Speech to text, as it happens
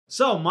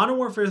So, Modern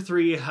Warfare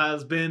 3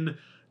 has been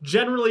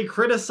generally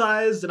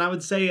criticized, and I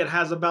would say it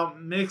has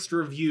about mixed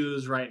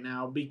reviews right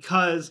now,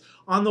 because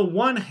on the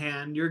one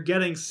hand, you're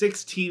getting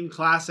 16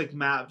 classic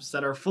maps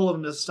that are full of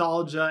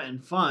nostalgia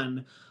and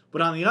fun,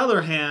 but on the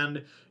other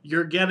hand,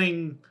 you're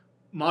getting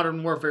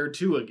Modern Warfare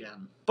 2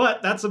 again.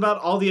 But that's about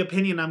all the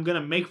opinion I'm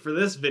going to make for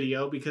this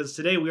video, because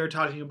today we are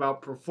talking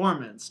about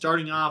performance,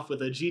 starting off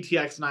with a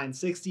GTX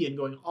 960 and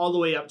going all the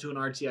way up to an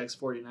RTX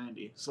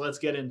 4090. So let's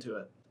get into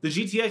it. The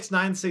GTX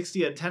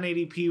 960 at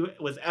 1080p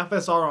with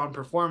FSR on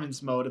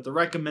performance mode at the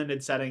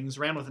recommended settings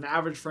ran with an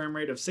average frame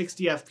rate of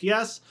 60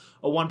 FPS,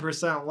 a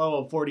 1% low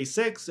of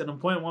 46, and a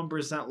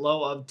 0.1%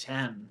 low of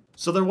 10.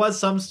 So there was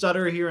some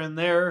stutter here and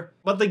there,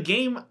 but the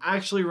game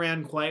actually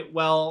ran quite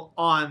well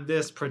on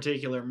this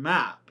particular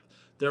map.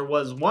 There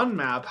was one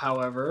map,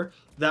 however,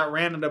 that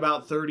ran at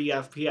about 30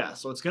 FPS,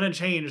 so it's going to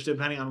change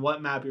depending on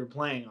what map you're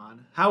playing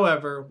on.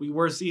 However, we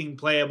were seeing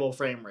playable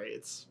frame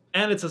rates.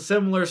 And it's a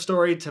similar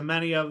story to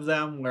many of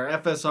them, where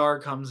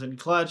FSR comes in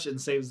clutch and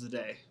saves the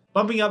day.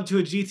 Bumping up to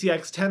a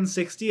GTX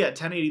 1060 at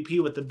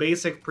 1080p with the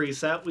basic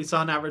preset, we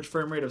saw an average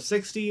frame rate of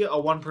 60, a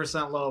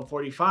 1% low of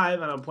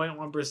 45, and a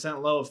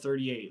 0.1% low of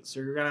 38.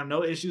 So you're going to have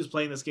no issues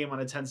playing this game on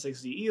a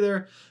 1060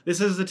 either. This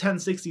is the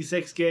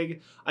 1066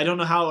 gig. I don't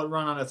know how it would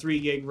run on a 3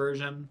 gig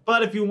version.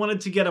 But if you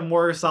wanted to get a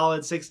more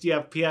solid 60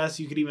 FPS,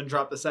 you could even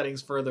drop the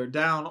settings further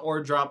down,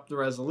 or drop the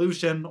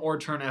resolution, or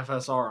turn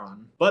FSR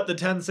on. But the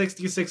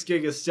 1066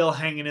 gig is still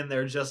hanging in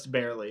there just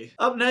barely.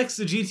 Up next,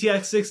 the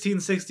GTX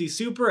 1660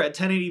 Super at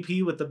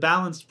 1080p with the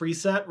balanced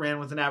preset ran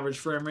with an average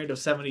frame rate of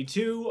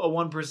 72, a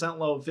 1%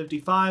 low of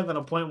 55, and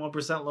a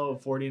 0.1% low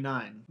of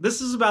 49.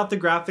 This is about the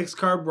graphics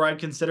card where I'd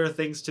consider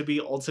things to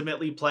be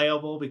ultimately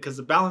playable, because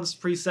the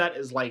balanced preset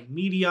is like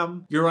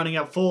medium. You're running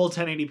at full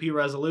 1080p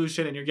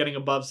resolution and you're getting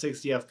above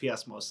 60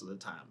 FPS most of the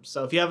time.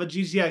 So if you have a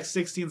GTX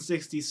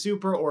 1660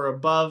 Super or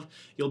above,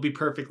 you'll be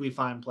perfectly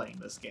fine playing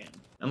this game.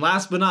 And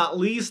last but not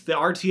least, the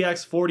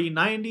RTX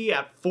 4090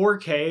 at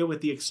 4K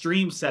with the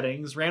extreme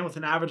settings ran with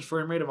an average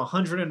frame rate of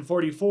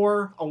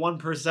 144, a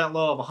 1%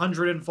 low of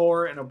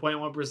 104, and a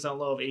 0.1%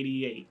 low of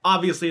 88.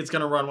 Obviously, it's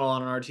going to run well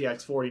on an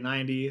RTX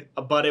 4090,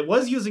 but it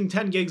was using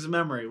 10 gigs of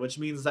memory, which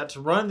means that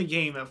to run the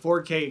game at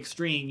 4K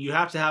extreme, you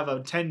have to have a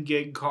 10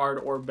 gig card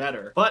or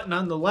better. But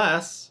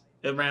nonetheless,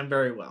 it ran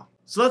very well.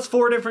 So that's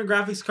 4 different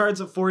graphics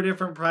cards at 4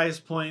 different price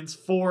points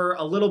for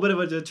a little bit of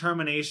a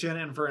determination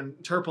and for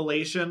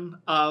interpolation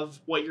of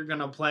what you're going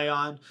to play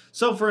on.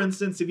 So for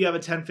instance, if you have a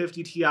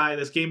 1050 Ti,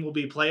 this game will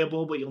be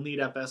playable, but you'll need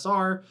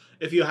FSR.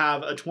 If you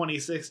have a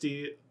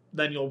 2060,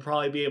 then you'll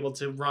probably be able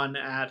to run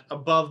at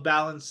above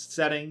balanced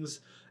settings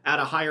at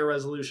a higher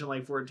resolution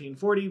like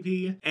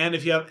 1440p. And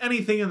if you have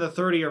anything in the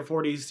 30 or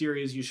 40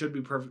 series, you should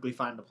be perfectly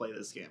fine to play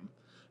this game.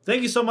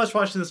 Thank you so much for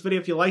watching this video.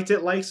 If you liked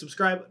it, like,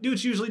 subscribe, do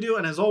what you usually do,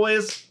 and as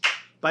always,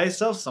 buy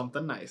yourself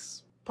something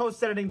nice.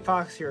 Post Editing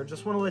Fox here.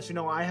 Just want to let you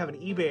know I have an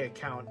eBay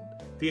account.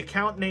 The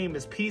account name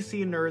is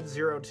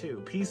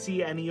PCNerd02,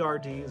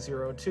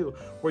 PCNERD02,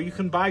 where you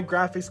can buy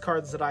graphics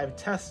cards that I've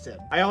tested.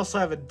 I also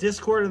have a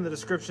Discord in the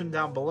description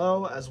down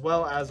below, as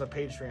well as a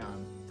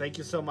Patreon. Thank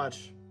you so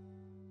much.